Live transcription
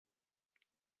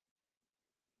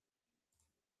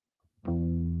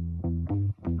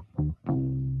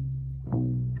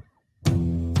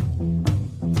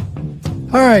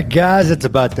All right, guys, it's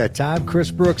about that time.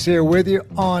 Chris Brooks here with you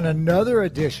on another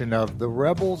edition of the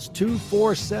Rebels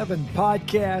 247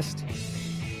 podcast,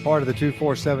 part of the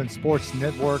 247 Sports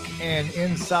Network and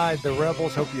Inside the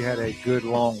Rebels. Hope you had a good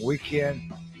long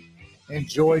weekend.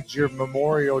 Enjoyed your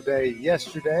Memorial Day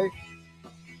yesterday.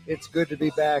 It's good to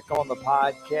be back on the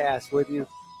podcast with you.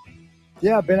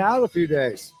 Yeah, I've been out a few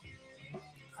days.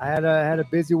 I had a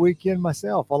busy weekend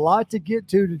myself. A lot to get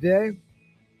to today.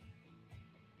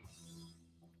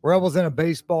 Rebels in a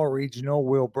baseball regional.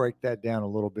 We'll break that down a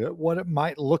little bit. What it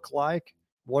might look like.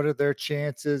 What are their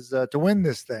chances to win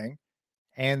this thing?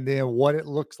 And then what it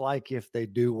looks like if they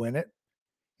do win it.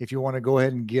 If you want to go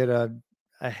ahead and get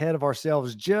ahead of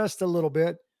ourselves just a little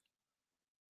bit,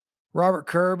 Robert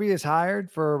Kirby is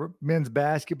hired for men's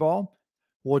basketball.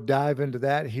 We'll dive into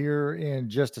that here in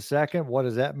just a second. What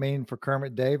does that mean for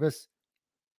Kermit Davis?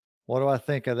 What do I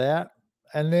think of that?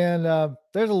 And then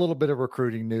there's a little bit of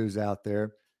recruiting news out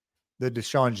there. The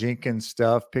Deshaun Jerkins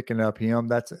stuff, picking up him.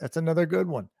 That's another good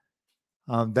one.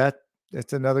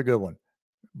 It's another good one.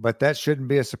 But that shouldn't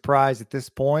be a surprise at this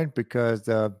point because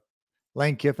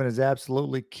Lane Kiffin has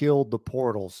absolutely killed the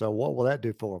portal. So what will that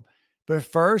do for him? But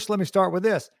first, let me start with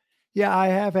this. Yeah, I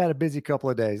have had a busy couple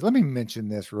of days. Let me mention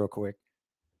this real quick.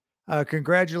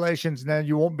 Congratulations. Now,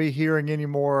 you won't be hearing any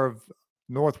more of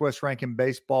Northwest Rankin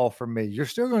baseball from me. You're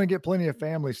still going to get plenty of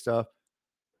family stuff.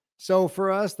 So for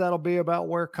us, that'll be about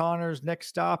where Connor's next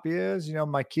stop is. You know,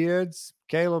 my kids,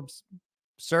 Caleb's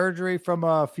surgery from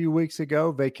a few weeks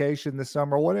ago, vacation this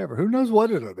summer, whatever. Who knows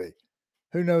what it'll be?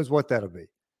 Who knows what that'll be?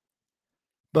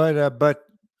 But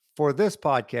for this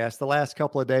podcast, the last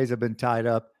couple of days have been tied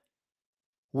up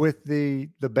with the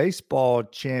baseball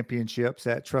championships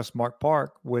at Trustmark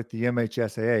Park with the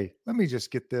MHSAA. Let me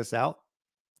just get this out.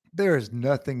 There is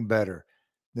nothing better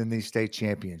than these state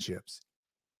championships.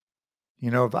 You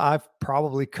know, I've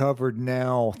probably covered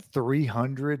now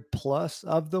 300 plus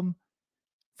of them.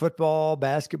 Football,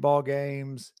 basketball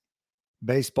games,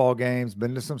 baseball games,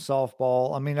 been to some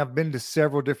softball. I mean, I've been to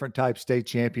several different types state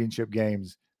championship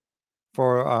games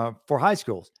for high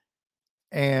schools.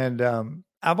 And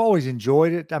I've always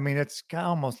enjoyed it. I mean, it's kind of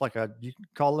almost like you can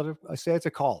call it, I say it's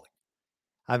a calling.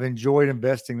 I've enjoyed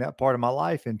investing that part of my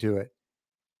life into it.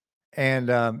 And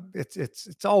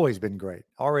it's always been great.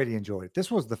 Already enjoyed it. This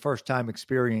was the first time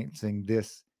experiencing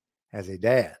this as a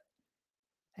dad.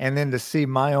 And then to see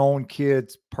my own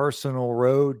kids' personal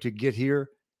road to get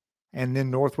here. And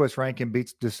then Northwest Rankin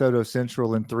beats DeSoto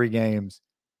Central in 3 games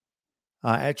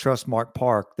at Trustmark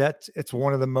Park. It's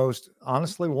one of the most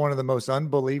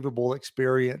unbelievable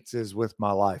experiences with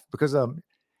my life because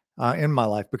in my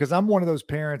life, because I'm one of those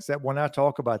parents that when I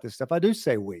talk about this stuff, I do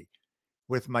say we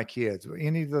with my kids,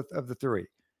 any of the 3,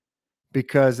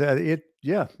 because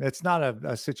it's not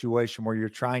a situation where you're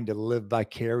trying to live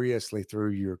vicariously through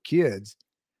your kids,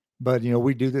 but you know,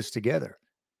 we do this together.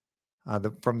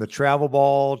 From the travel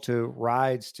ball to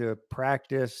rides to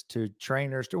practice to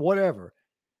trainers to whatever,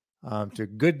 to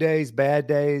good days, bad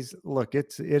days. Look,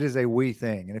 it is a we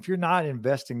thing, and if you're not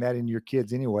investing that in your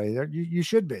kids anyway, you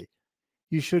should be.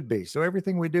 You should be. So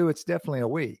everything we do, it's definitely a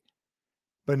we.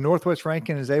 But Northwest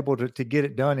Rankin is able to get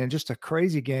it done in just a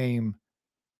crazy game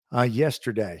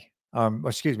yesterday.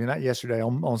 Not yesterday,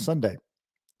 on Sunday.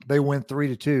 They win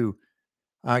 3-2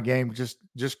 game,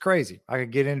 just crazy. I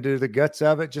could get into the guts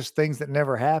of it, just things that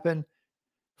never happen,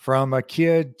 from a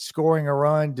kid scoring a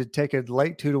run to take a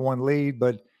late 2-1 lead,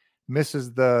 but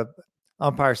misses the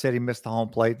umpire said he missed the home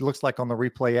plate. It looks like on the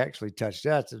replay actually touched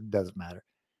that. It doesn't matter.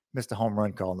 Missed a home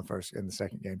run call in the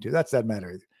second game too. That doesn't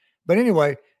matter either. But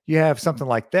anyway, you have something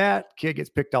like that. Kid gets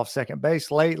picked off second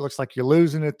base late. Looks like you're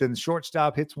losing it. Then the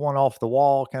shortstop hits one off the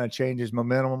wall, kind of changes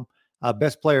momentum.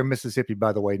 Best player in Mississippi,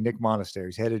 by the way, Nick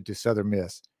Monastery's headed to Southern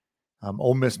Miss.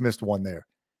 Ole Miss missed one there.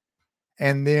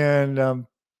 And then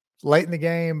late in the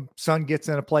game, sun gets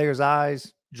in a player's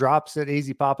eyes, drops it,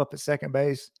 easy pop-up at second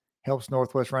base, helps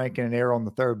Northwest Rankin an error on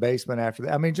the third baseman after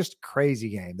that. I mean, just crazy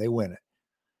game. They win it.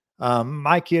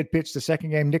 My kid pitched the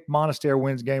second game. Nick Monastery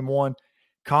wins game 1.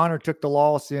 Connor took the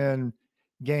loss in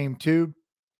game 2,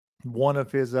 one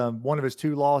of his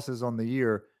 2 losses on the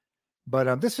year.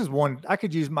 But this is one I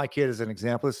could use my kid as an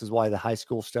example. This is why the high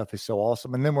school stuff is so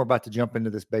awesome. And then we're about to jump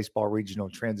into this baseball regional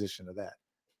transition to that.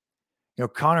 You know,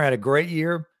 Connor had a great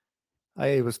year.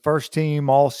 He was first team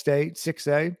All-State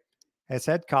 6A. Has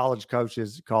had college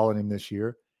coaches calling him this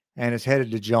year and is headed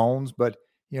to Jones. But,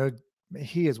 you know,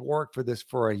 he has worked for this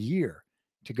for a year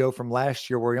to go from last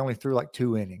year where he only threw like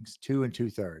 2 innings, 2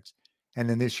 2/3. And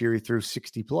then this year he threw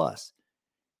 60 plus.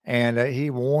 And he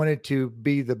wanted to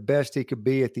be the best he could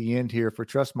be at the end here for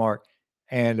Trustmark.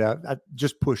 And I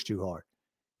just pushed too hard.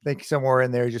 I think somewhere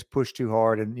in there, he just pushed too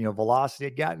hard. And, velocity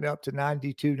had gotten up to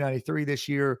 92, 93 this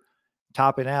year,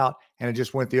 topping out, and it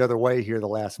just went the other way here the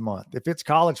last month. If it's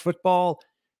college football,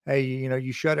 hey,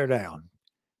 you shut her down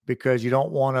because you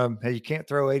don't want to, hey, you can't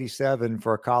throw 87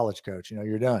 for a college coach.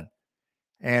 You're done.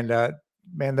 And,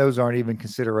 man, those aren't even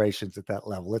considerations at that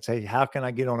level. Let's say, how can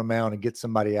I get on a mound and get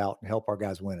somebody out and help our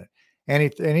guys win it?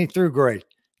 And he threw great.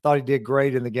 Thought he did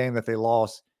great in the game that they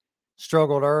lost.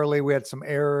 Struggled early. We had some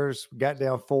errors. Got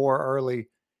down 4 early.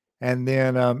 And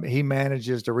then he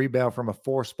manages to rebound from a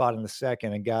 4 spot in the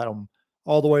second and got them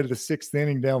all the way to the 6th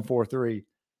inning down 4-3.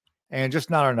 And just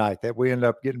not our night that we ended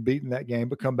up getting beaten that game,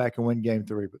 but come back and win game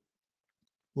 3. But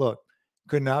look,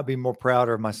 could not be more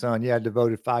prouder of my son. Yeah, I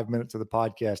devoted 5 minutes of the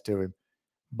podcast to him.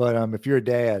 But if you're a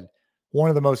dad, one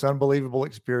of the most unbelievable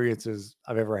experiences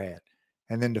I've ever had.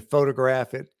 And then to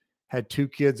photograph it, had 2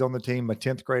 kids on the team, my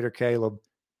 10th grader, Caleb,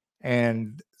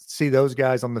 and see those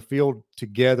guys on the field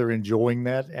together enjoying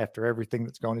that after everything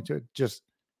that's gone into it, just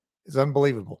is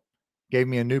unbelievable. Gave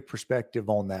me a new perspective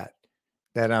on that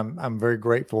I'm very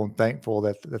grateful and thankful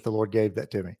that the Lord gave that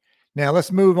to me. Now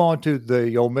let's move on to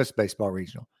the Ole Miss baseball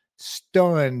regional.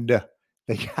 Stunned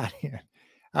they got in.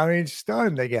 I mean,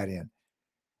 stunned they got in.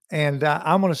 And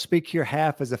I'm going to speak here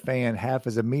half as a fan, half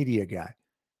as a media guy,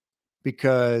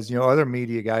 because, other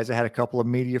media guys, I had a couple of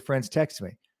media friends text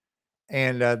me.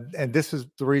 And this is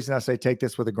the reason I say take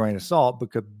this with a grain of salt,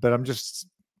 but I'm just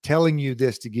telling you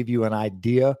this to give you an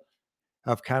idea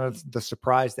of kind of the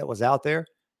surprise that was out there.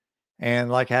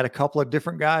 And I had a couple of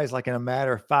different guys, in a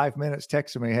matter of 5 minutes,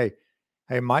 texting me,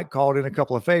 hey, Mike called in a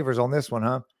couple of favors on this one,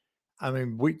 huh? I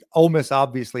mean, Ole Miss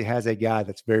obviously has a guy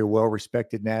that's very well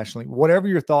respected nationally. Whatever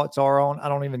your thoughts are on, I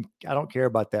don't care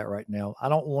about that right now. I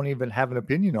don't want to even have an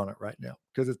opinion on it right now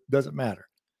because it doesn't matter.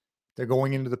 They're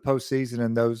going into the postseason,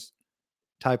 and those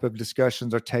type of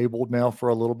discussions are tabled now for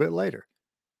a little bit later.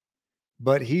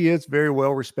 But he is very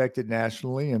well respected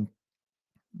nationally, and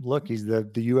look, he's the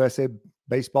USA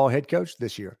baseball head coach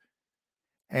this year.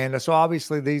 And so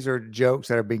obviously these are jokes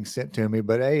that are being sent to me,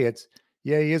 but hey,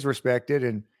 he is respected.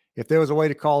 And if there was a way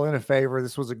to call in a favor,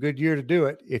 this was a good year to do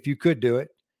it, if you could do it.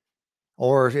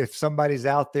 Or if somebody's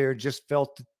out there just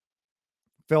felt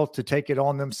to take it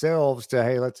on themselves to,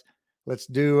 hey, let's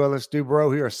do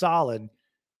bro here a solid.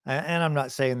 And I'm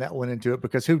not saying that went into it,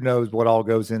 because who knows what all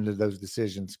goes into those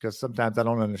decisions, because sometimes I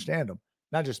don't understand them,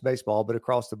 not just baseball, but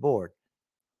across the board.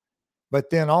 But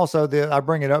then also I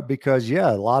bring it up because,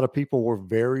 a lot of people were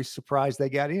very surprised they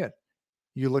got in.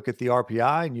 You look at the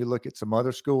RPI and you look at some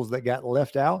other schools that got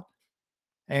left out.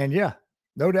 And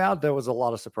no doubt there was a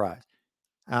lot of surprise.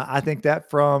 I think that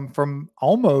from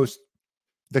almost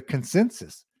the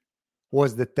consensus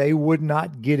was that they would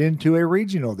not get into a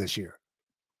regional this year.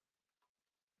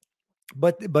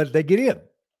 But they get in.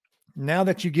 Now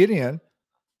that you get in,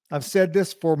 I've said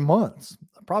this for months,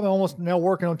 probably almost now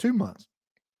working on 2 months.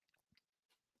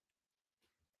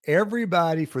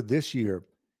 Everybody for this year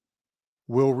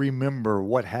will remember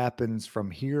what happens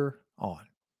from here on.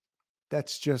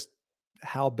 That's just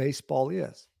how baseball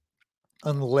is.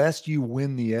 Unless you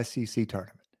win the SEC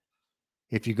tournament.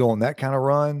 If you go on that kind of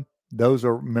run, those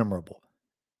are memorable.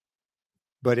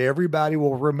 But everybody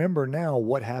will remember now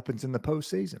what happens in the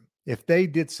postseason. If they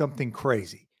did something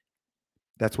crazy,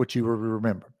 that's what you will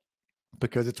remember,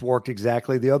 because it's worked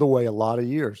exactly the other way a lot of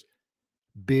years.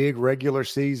 Big regular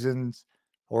seasons,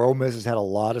 or Ole Miss has had a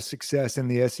lot of success in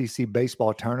the SEC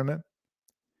baseball tournament,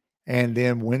 and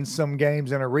then win some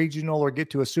games in a regional or get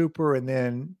to a super and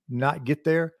then not get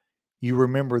there. You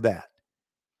remember that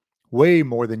way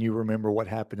more than you remember what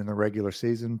happened in the regular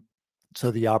season. So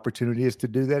the opportunity is to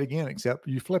do that again, except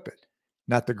you flip it.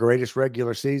 Not the greatest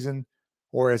regular season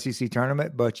or SEC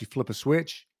tournament, but you flip a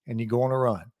switch and you go on a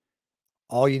run.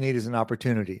 All you need is an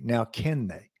opportunity. Now, can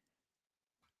they?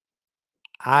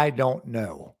 I don't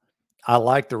know. I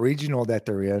like the regional that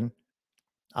they're in.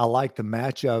 I like the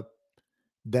matchup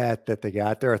that they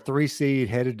got. They're a 3 seed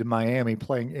headed to Miami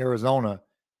playing Arizona.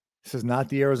 This is not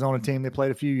the Arizona team they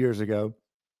played a few years ago.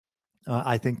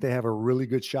 I think they have a really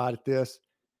good shot at this.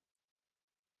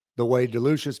 The way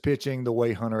DeLucia's pitching, the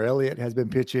way Hunter Elliott has been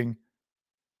pitching,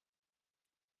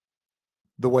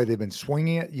 the way they've been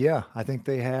swinging it, I think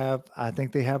they have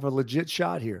a legit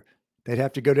shot here. They'd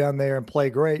have to go down there and play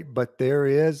great, but there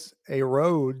is a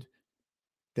road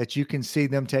that you can see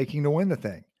them taking to win the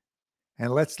thing.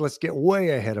 And let's get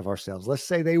way ahead of ourselves. Let's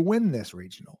say they win this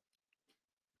regional.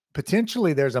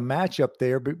 Potentially there's a matchup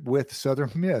there with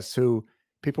Southern Miss, who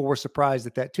people were surprised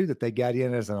at that too, that they got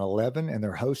in as an 11 and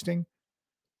they're hosting.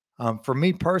 For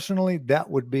me personally, that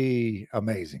would be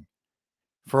amazing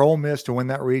for Ole Miss to win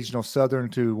that regional, Southern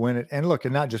to win it. And look,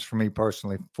 and not just for me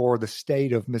personally, for the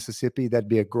state of Mississippi, that'd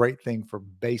be a great thing for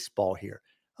baseball here.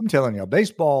 I'm telling you,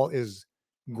 baseball is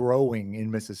growing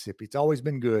in Mississippi. It's always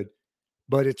been good,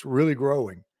 but it's really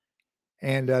growing.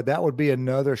 And that would be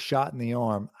another shot in the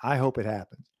arm. I hope it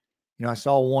happens. I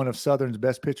saw one of Southern's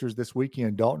best pitchers this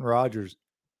weekend, Dalton Rogers.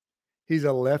 He's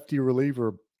a lefty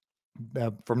reliever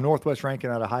from Northwest Rankin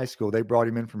out of high school. They brought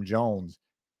him in from Jones.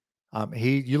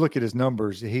 You look at his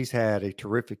numbers, he's had a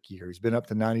terrific year. He's been up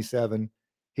to 97.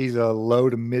 He's a low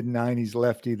to mid 90s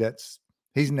lefty.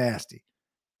 He's nasty.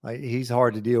 He's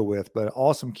hard to deal with, but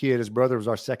awesome kid. His brother was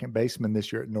our second baseman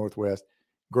this year at Northwest.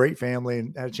 Great family,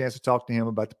 and had a chance to talk to him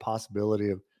about the possibility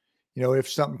of, if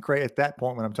something crazy at that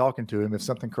point when I'm talking to him, if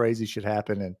something crazy should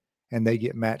happen and they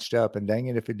get matched up, and dang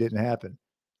it if it didn't happen.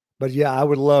 But yeah, I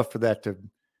would love for that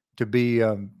to be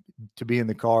in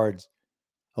the cards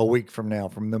a week from now,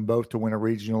 from them both to win a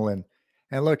regional. And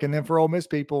look, and then for Ole Miss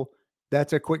people,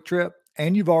 that's a quick trip,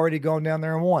 and you've already gone down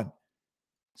there and won.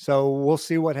 So we'll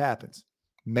see what happens.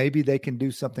 Maybe they can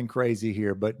do something crazy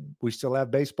here, but we still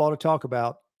have baseball to talk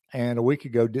about. And a week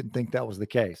ago, didn't think that was the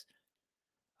case.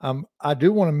 I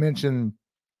do want to mention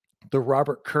the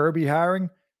Robert Kirby hiring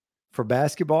for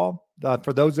basketball.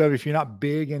 For those of you, if you're not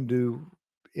big into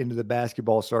the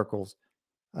basketball circles,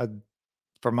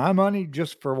 for my money,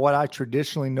 just for what I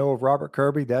traditionally know of Robert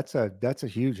Kirby, that's a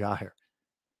huge hire.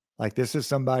 This is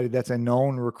somebody that's a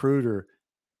known recruiter,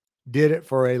 did it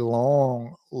for a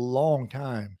long, long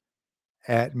time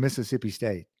at Mississippi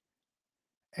State.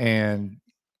 And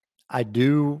I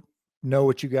do know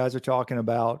what you guys are talking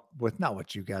about not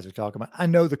what you guys are talking about. I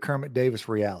know the Kermit Davis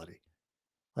reality.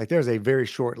 There's a very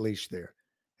short leash there.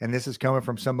 And this is coming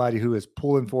from somebody who is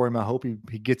pulling for him. I hope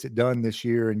he gets it done this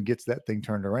year and gets that thing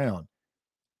turned around.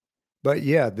 But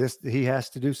yeah, he has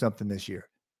to do something this year.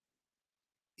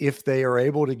 If they are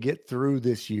able to get through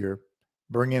this year,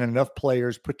 bring in enough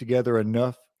players, put together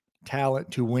enough talent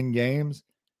to win games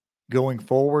going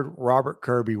forward, Robert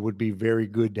Kirby would be very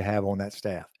good to have on that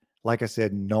staff. Like I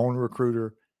said, known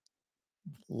recruiter,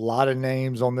 a lot of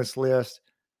names on this list,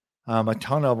 a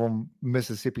ton of them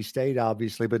Mississippi State,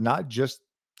 obviously, but not just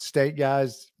state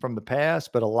guys from the past,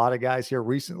 but a lot of guys here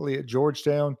recently at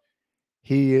Georgetown.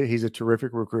 He's a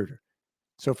terrific recruiter.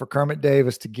 So for Kermit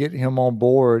Davis to get him on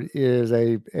board is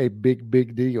a big,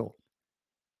 big deal.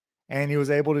 And he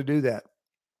was able to do that.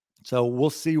 So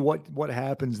we'll see what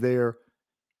happens there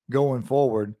going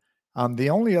forward.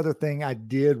 The only other thing I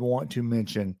did want to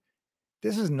mention,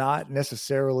 this is not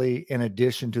necessarily in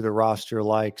addition to the roster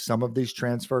like some of these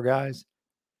transfer guys.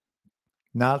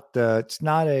 It's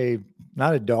not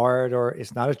a Dart or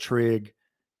it's not a Trigg,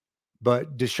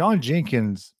 but Deshaun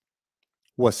Jenkins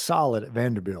was solid at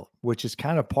Vanderbilt, which is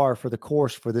kind of par for the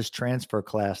course for this transfer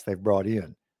class they've brought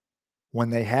in.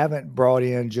 When they haven't brought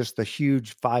in just the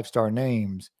huge 5-star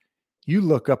names, you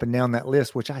look up and down that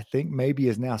list, which I think maybe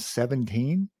is now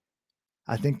 17.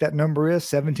 I think that number is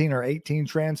 17 or 18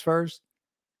 transfers.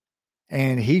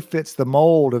 And he fits the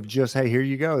mold of just, hey, here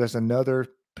you go. That's another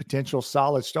potential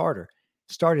solid starter.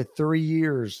 Started 3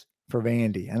 years for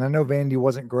Vandy. And I know Vandy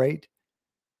wasn't great,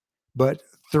 but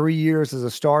 3 years as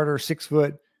a starter, 6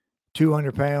 foot,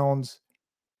 200 pounds,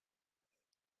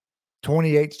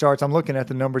 28 starts. I'm looking at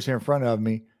the numbers here in front of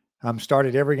me.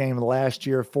 Started every game of the last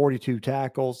year, 42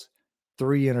 tackles,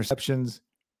 3 interceptions.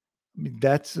 I mean,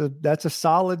 that's a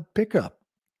solid pickup.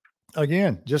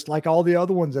 Again, just like all the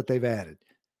other ones that they've added.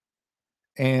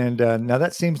 And now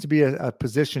that seems to be a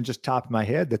position just top of my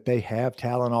head that they have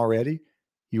talent already.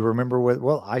 You remember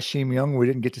Isheem Young, we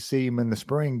didn't get to see him in the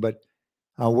spring, but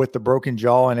with the broken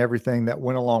jaw and everything that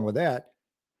went along with that.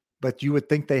 But you would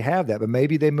think they have that. But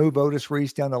maybe they move Otis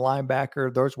Reese down the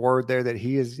linebacker. There's word there that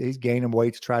he's gaining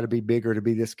weight to try to be bigger, to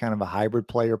be this kind of a hybrid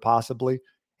player possibly.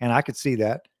 And I could see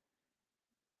that.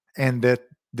 And that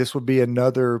this would be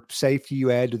another safety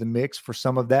you add to the mix for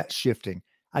some of that shifting.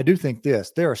 I do think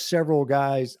there are several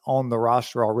guys on the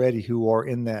roster already who are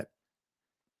in that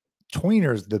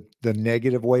tweeners, the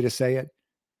negative way to say it,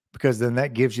 because then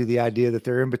that gives you the idea that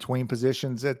they're in between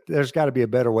positions. There's got to be a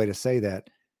better way to say that,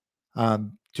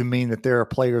 to mean that there are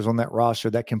players on that roster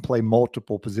that can play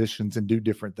multiple positions and do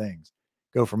different things.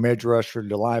 Go from edge rusher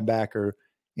to linebacker,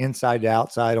 inside to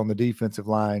outside on the defensive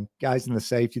line, guys in the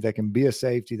safety that can be a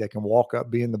safety, that can walk up,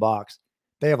 be in the box.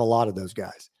 They have a lot of those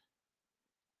guys.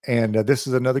 And this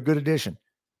is another good addition.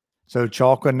 So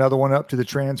chalk another one up to the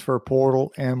transfer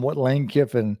portal and what Lane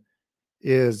Kiffin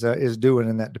is doing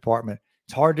in that department.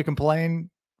 It's hard to complain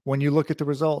when you look at the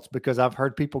results, because I've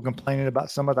heard people complaining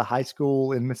about some of the high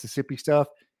school in Mississippi stuff.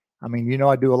 I mean,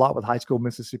 I do a lot with high school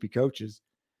Mississippi coaches,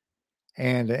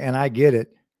 and I get it.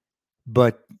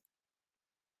 But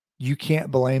you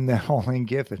can't blame that on Lane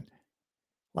Kiffin.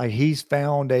 Like, he's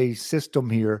found a system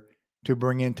here to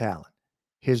bring in talent.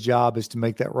 His job is to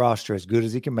make that roster as good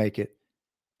as he can make it.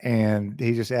 And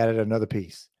he just added another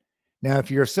piece. Now,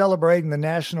 if you're celebrating the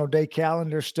National Day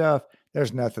calendar stuff,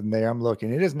 there's nothing there. I'm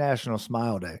looking. It is National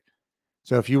Smile Day.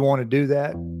 So if you want to do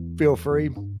that, feel free.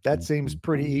 That seems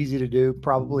pretty easy to do.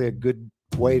 Probably a good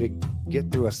way to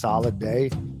get through a solid day.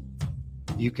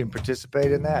 You can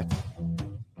participate in that.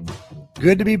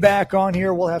 Good to be back on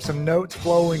here. We'll have some notes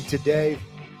flowing today.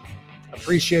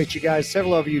 Appreciate you guys.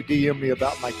 Several of you DM me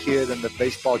about my kid and the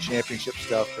baseball championship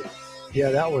stuff. But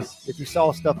yeah, that was, if you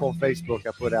saw stuff on Facebook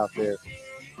I put out there,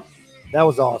 that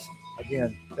was awesome.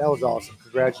 Again, that was awesome.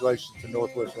 Congratulations to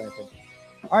Northwest Lincoln.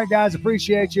 All right, guys,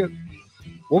 appreciate you.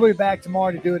 We'll be back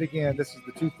tomorrow to do it again. This is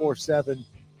the 247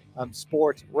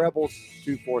 Sports Rebels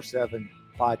 247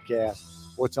 podcast.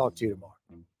 We'll talk to you tomorrow.